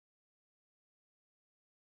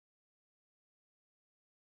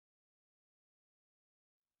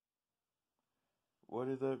What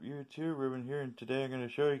is up YouTube, Ruben here, and today I'm going to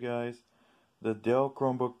show you guys the Dell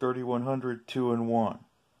Chromebook 3100 2-in-1.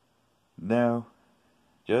 Now,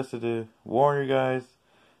 just to warn you guys,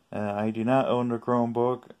 I do not own the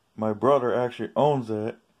Chromebook. My brother actually owns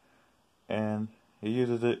it, and he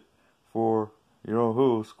uses it for, you know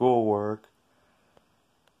who, schoolwork.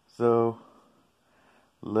 So,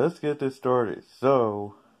 let's get this started.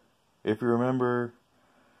 So, if you remember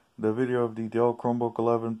the video of the Dell Chromebook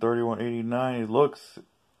 11 3189, it looks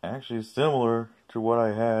actually similar to what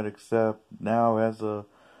I had, except now it has a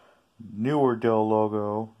newer Dell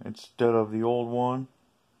logo instead of the old one,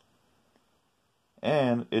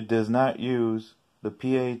 and it does not use the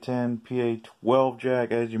PA10 PA12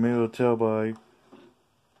 jack, as you may be able to tell by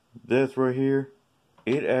this right here.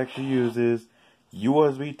 It actually uses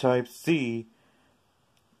USB Type C.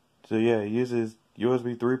 So yeah, it uses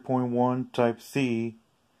USB 3.1 Type C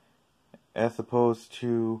as opposed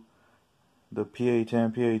to the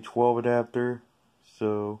PA10 PA12 adapter.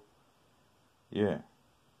 So yeah,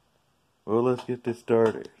 well, let's get this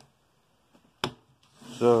started.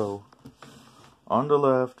 So on the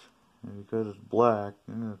left, and because it's black,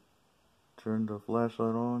 I'm gonna turn the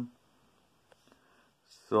flashlight on.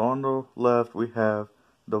 So on the left we have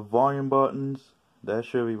the volume buttons. That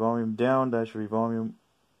should be volume down, that should be volume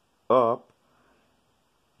up,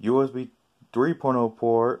 USB 3.0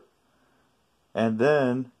 port, and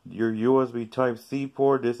then your USB Type-C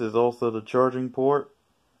port. This is also the charging port.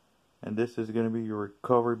 And this is going to be your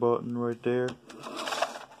recovery button right there.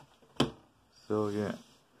 So yeah,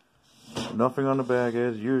 nothing on the back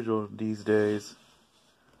as usual these days.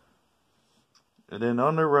 And then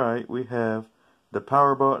on the right we have the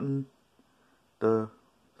power button, the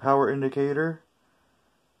power indicator.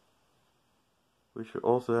 We should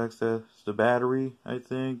also access the battery, I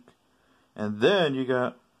think. And then you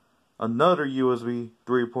got another USB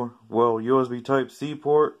USB Type-C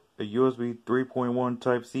port, a USB 3.1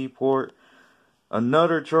 Type-C port,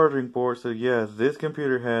 another charging port. So yes, this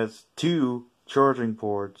computer has two charging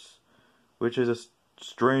ports, which is a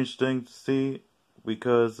strange thing to see,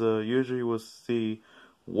 because usually we'll see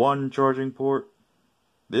one charging port.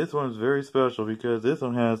 This one is very special because this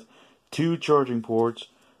one has two charging ports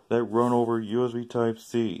that run over USB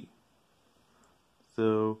Type-C.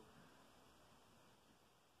 So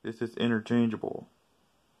this is interchangeable.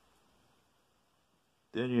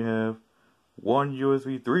 Then you have one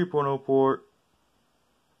USB 3.0 port,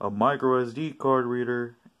 a micro SD card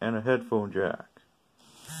reader, and a headphone jack.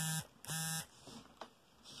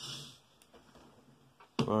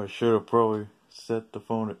 Well, I should have probably set the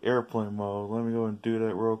phone to airplane mode. Let me go and do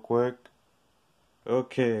that real quick.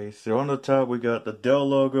 Okay, so on the top we got the Dell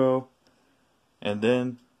logo, and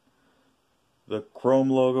then the Chrome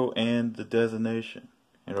logo and the designation.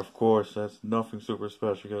 And of course, that's nothing super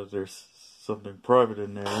special because there's something private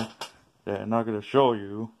in there that I'm not going to show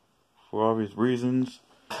you for obvious reasons.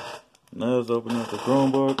 Now let's open up the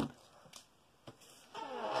Chromebook.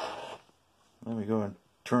 Let me go and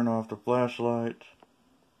turn off the flashlight.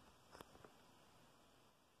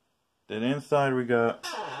 Then inside we got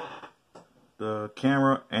the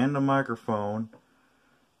camera and the microphone.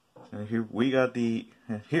 And here we got the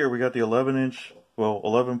 11-inch, well,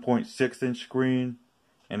 11.6-inch screen.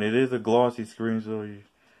 And it is a glossy screen, so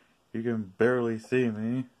you can barely see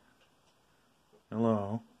me.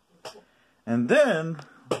 Hello. And then,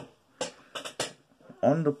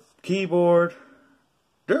 on the keyboard,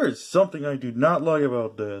 there is something I do not like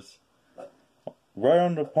about this. Right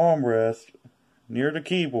on the palm rest, near the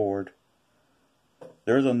keyboard,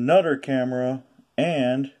 there's another camera,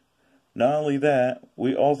 and not only that,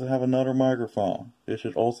 we also have another microphone. This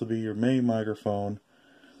should also be your main microphone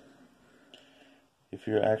if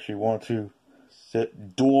you actually want to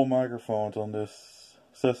set dual microphones on this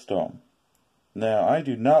system. Now, I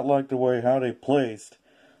do not like the way how they placed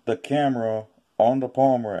the camera on the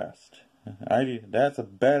palm rest. That's a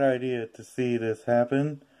bad idea to see this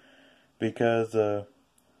happen, because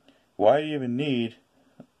why do you even need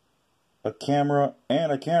a camera and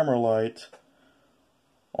a camera light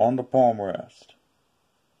on the palm rest?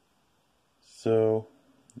 So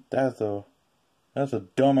that's a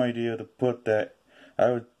dumb idea to put that. I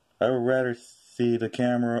would rather see the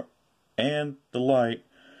camera and the light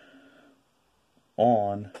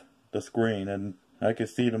on the screen, and I can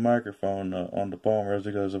see the microphone on the palm rest,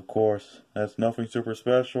 because of course that's nothing super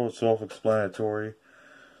special. It's self-explanatory.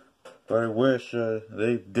 But I wish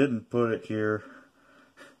they didn't put it here.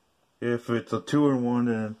 If it's a 2-in-1,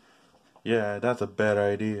 then yeah, that's a bad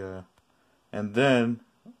idea. And then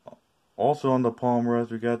also on the palm rest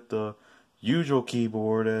we got the usual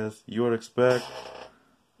keyboard as you would expect,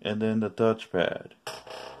 and then the touchpad.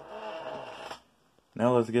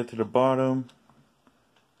 Now let's get to the bottom.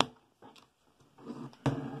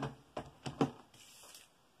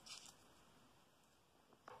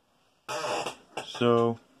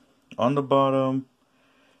 So on the bottom,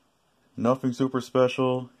 nothing super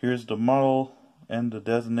special. Here's the model and the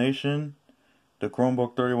designation. The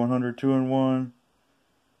Chromebook 3100 2-in-1.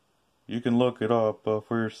 You can look it up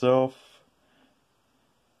for yourself.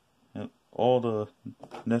 And all the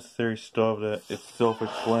necessary stuff that it's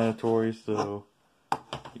self-explanatory. So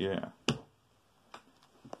yeah.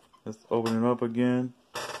 Let's open it up again.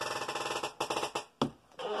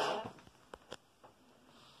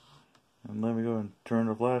 And let me go and turn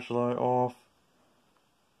the flashlight off.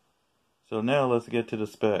 So now let's get to the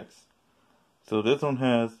specs. So this one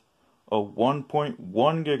has a 1.1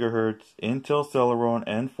 gigahertz Intel Celeron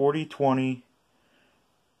N4020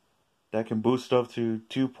 that can boost up to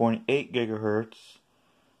 2.8 gigahertz.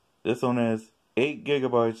 This one has 8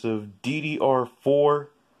 gigabytes of DDR4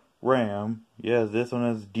 RAM. Yes, this one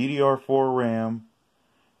has DDR4 RAM.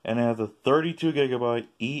 And it has a 32 gigabyte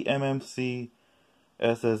eMMC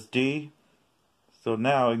SSD. So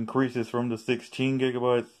now it increases from the 16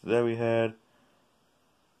 gigabytes that we had.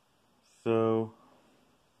 So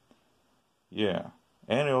yeah.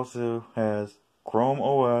 And it also has Chrome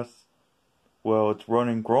OS. Well, it's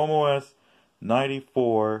running Chrome OS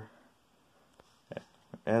 94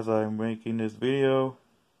 as I'm making this video.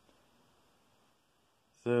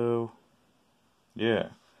 So yeah.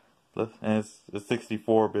 And it's a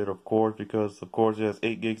 64-bit, of course, because of course it has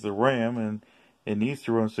 8 gigs of RAM and it needs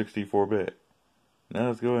to run 64-bit. Now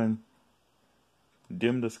let's go and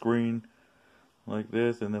dim the screen like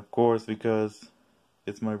this, and of course, because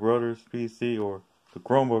it's my brother's PC, or the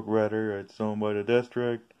Chromebook rather, it's owned by the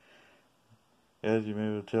district, as you may be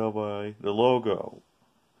able to tell by the logo.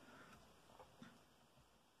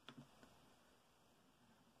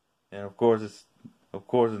 And of course it's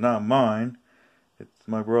not mine, it's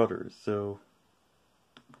my brother's. So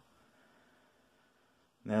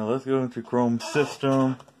now let's go into Chrome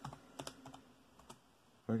system.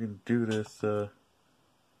 I can do this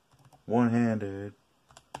one-handed.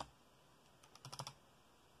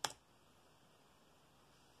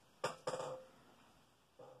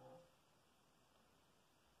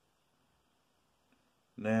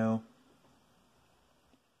 Now,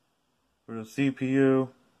 for the CPU,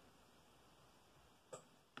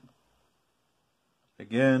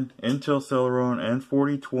 again, Intel Celeron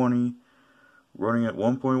N4020 running at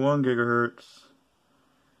 1.1 gigahertz.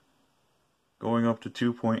 Going up to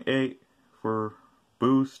 2.8 for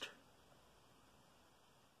boost.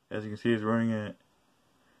 As you can see, it's running at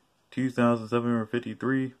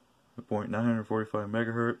 2,753.945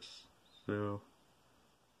 megahertz. So,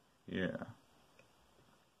 yeah.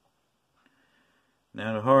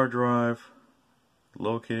 Now the hard drive,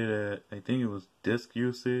 located at, I think it was disk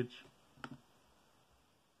usage.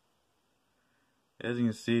 As you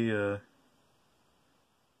can see, there's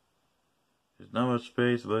not much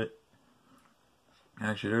space, but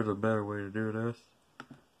actually, there's a better way to do this.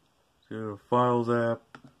 Let's go to Files app.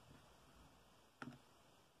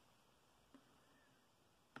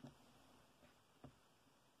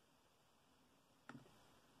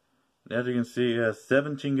 As you can see, it has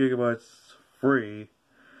 17 gigabytes free.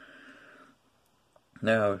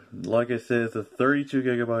 Now, like I said, it's a 32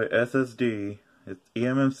 gigabyte SSD. It's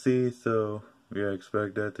eMMC, so we gotta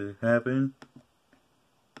expect that to happen.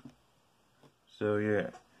 So yeah.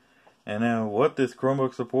 And now, what this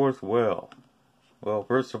Chromebook supports, well,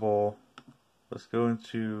 first of all, let's go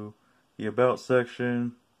into the About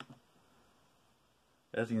section.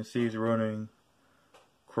 As you can see, it's running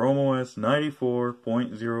Chrome OS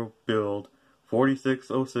 94.0 build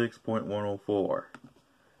 4606.104.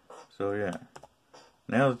 So yeah.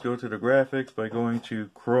 Now let's go to the graphics by going to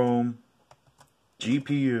Chrome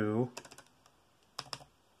GPU.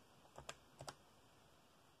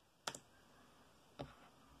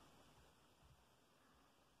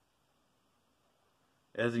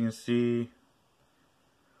 As you can see,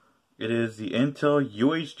 it is the Intel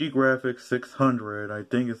UHD Graphics 600. I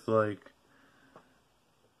think it's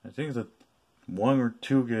a 1 or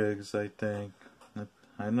 2 gigs, I think.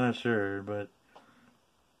 I'm not sure, but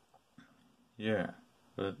yeah.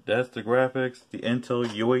 But that's the graphics, the Intel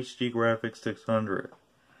UHD Graphics 600.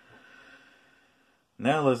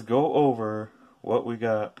 Now let's go over what we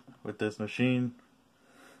got with this machine.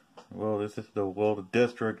 Well, this is the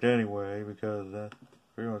district anyway, because that's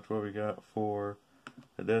pretty much what we got for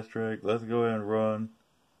the district. Let's go ahead and run.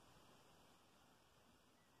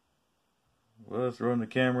 Well, let's run the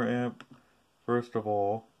camera app first of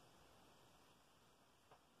all.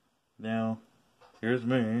 Now, here's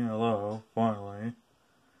me. Hello, finally.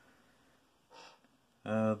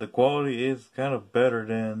 The quality is kind of better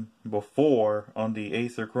than before on the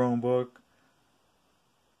Acer Chromebook.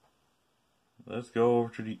 Let's go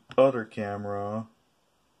over to the other camera.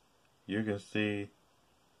 You can see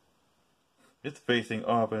it's facing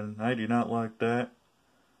up, and I do not like that.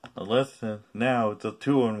 Unless now it's a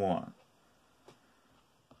 2-in-1.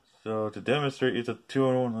 So to demonstrate it's a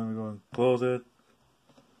 2-in-1, let me go and close it.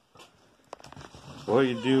 What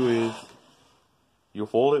you do is you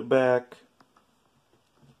fold it back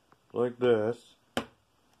like this,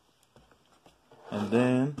 and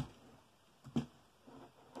then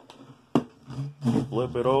you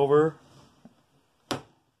flip it over,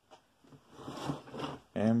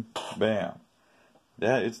 and bam.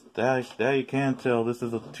 That you can tell this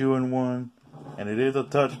is a 2-in-1, and it is a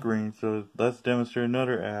touchscreen. So let's demonstrate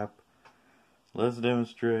another app. Let's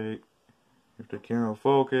demonstrate if the camera will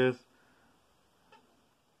focus.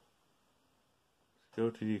 Let's go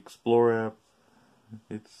to the Explore app.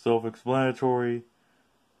 It's self-explanatory.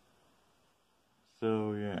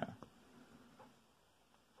 So yeah.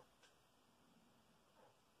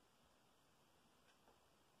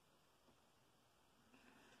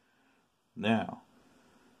 Now,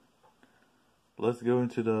 let's go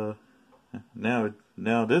into the now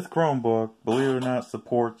this Chromebook, believe it or not,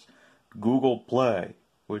 supports Google Play,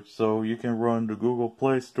 so you can run the Google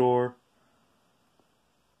Play Store.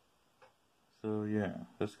 So yeah,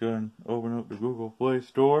 let's go and open up the Google Play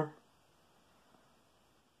Store.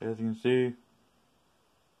 As you can see,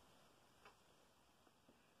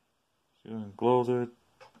 let's go and close it.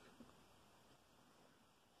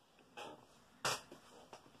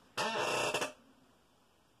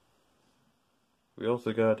 We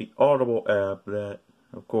also got the Audible app that,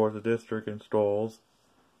 of course, the district installs.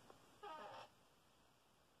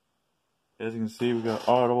 As you can see, we got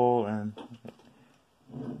Audible, and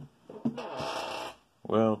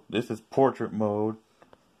well, this is portrait mode.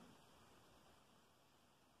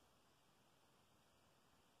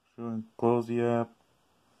 So, and close the app.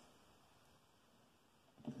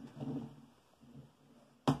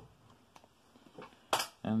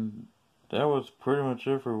 And that was pretty much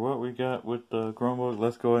it for what we got with the Chromebook.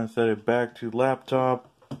 Let's go ahead and set it back to laptop.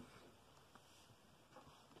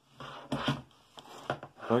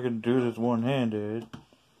 If I can do this one-handed.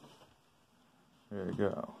 There we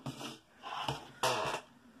go.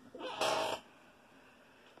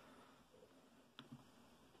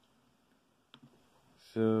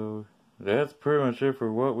 So that's pretty much it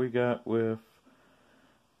for what we got with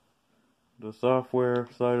the software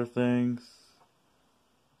side of things.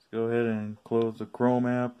 Go ahead and close the Chrome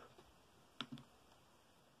app.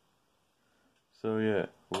 So yeah,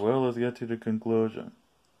 well, let's get to the conclusion.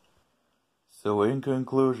 So in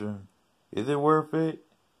conclusion, is it worth it?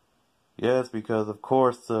 Yes, because of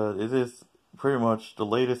course it is pretty much the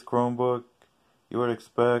latest Chromebook you would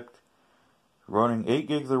expect, running 8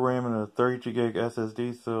 gigs of RAM and a 32 gig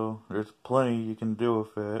SSD, so there's plenty you can do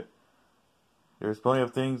with it. There's plenty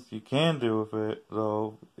of things you can do with it,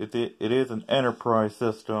 though it is an enterprise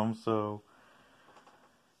system, so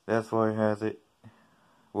that's why it has it.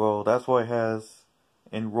 Well, that's why it has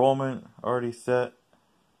enrollment already set,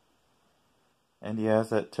 and the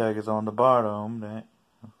asset tag is on the bottom. That,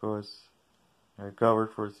 of course, I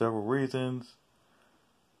covered for several reasons.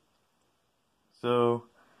 So,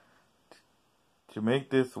 to make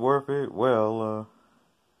this worth it, well,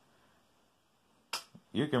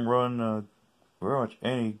 you can run pretty much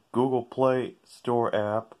any Google Play Store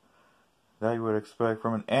app that you would expect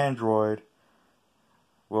from an Android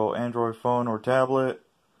phone or tablet.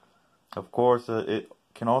 Of course, it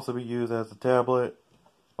can also be used as a tablet.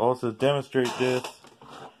 Also, to demonstrate this,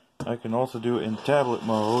 I can also do it in tablet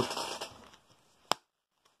mode.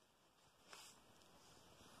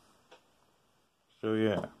 So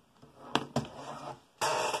yeah,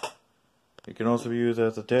 it can also be used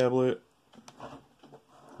as a tablet.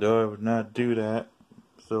 Though I would not do that.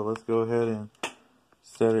 So let's go ahead and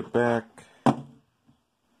set it back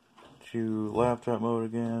to laptop mode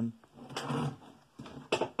again.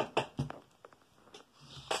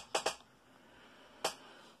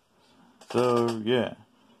 So yeah,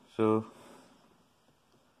 so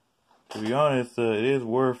to be honest, it is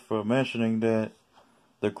worth mentioning that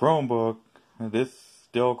the Chromebook, this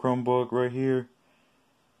Dell Chromebook right here,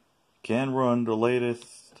 can run the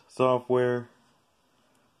latest software.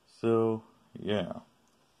 So, yeah.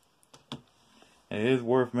 And it is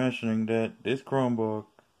worth mentioning that this Chromebook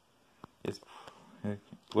is,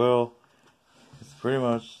 well, it's pretty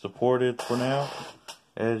much supported for now,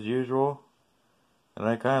 as usual. And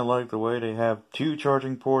I kind of like the way they have 2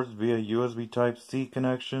 charging ports via USB Type-C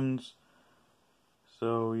connections.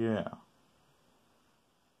 So, yeah.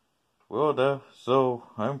 So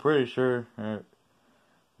I'm pretty sure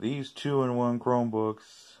these 2-in-1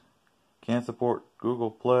 Chromebooks can support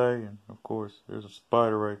Google Play, and of course there's a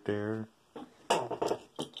spider right there.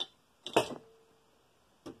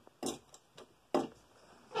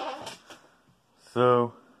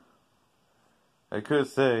 So I could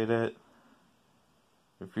say that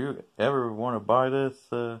if you ever want to buy this,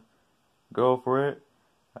 go for it.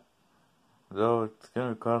 Though it's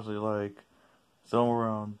gonna cost you like somewhere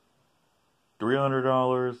around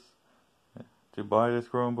 $300 to buy this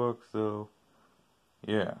Chromebook. So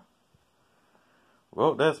yeah.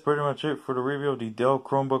 Well, that's pretty much it for the review of the Dell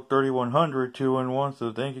Chromebook 3100 2-in-1.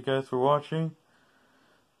 So thank you guys for watching.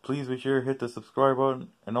 Please be sure to hit the subscribe button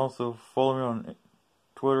and also follow me on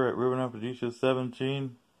Twitter at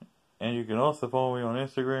RubenApodisha17. And you can also follow me on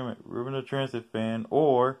Instagram at Ruben the Transit Fan,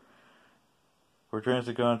 or for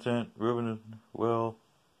transit content, the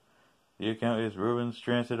account is Ruben's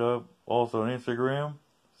Transit Hub, also on Instagram.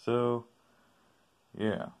 So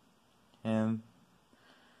yeah. And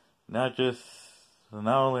not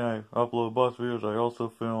only I upload bus videos, I also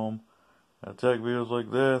film tech videos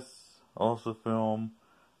like this, also film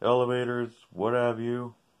elevators, what have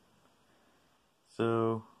you.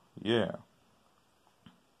 So yeah.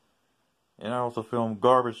 And I also film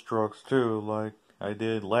garbage trucks too, like I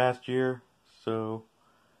did last year. So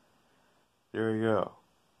there you go.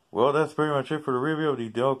 Well, that's pretty much it for the review of the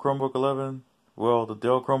Dell Chromebook the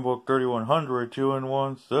Dell Chromebook 3100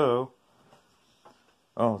 2-in-1. So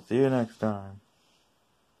I'll see you next time.